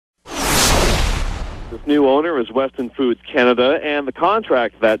This new owner is Weston Foods Canada, and the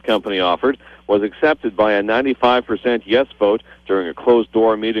contract that company offered was accepted by a 95% yes vote during a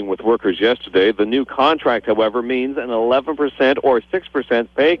closed-door meeting with workers yesterday. The new contract, however, means an 11% or 6%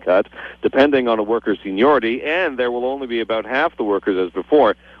 pay cut, depending on a worker's seniority, and there will only be about half the workers as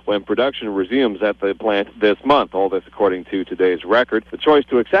before when production resumes at the plant this month. All this according to today's record. The choice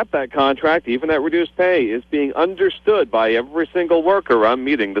to accept that contract, even at reduced pay, is being understood by every single worker I'm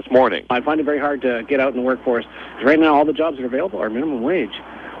meeting this morning. I find it very hard to get out in the workforce. Right now, all the jobs that are available are minimum wage,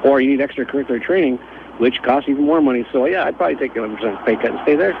 or you need extracurricular training, which costs even more money. So, yeah, I'd probably take 11% pay cut and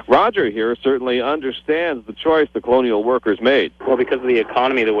stay there. Roger here certainly understands the choice the Colonial workers made. Well, because of the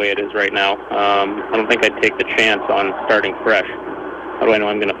economy the way it is right now, I don't think I'd take the chance on starting fresh. How do I know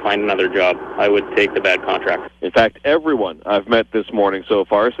I'm going to find another job? I would take the bad contract. In fact, everyone I've met this morning so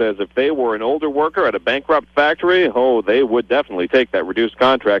far says if they were an older worker at a bankrupt factory, they would definitely take that reduced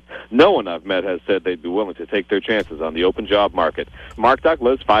contract. No one I've met has said they'd be willing to take their chances on the open job market. Mark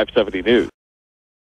Douglas, 570 News.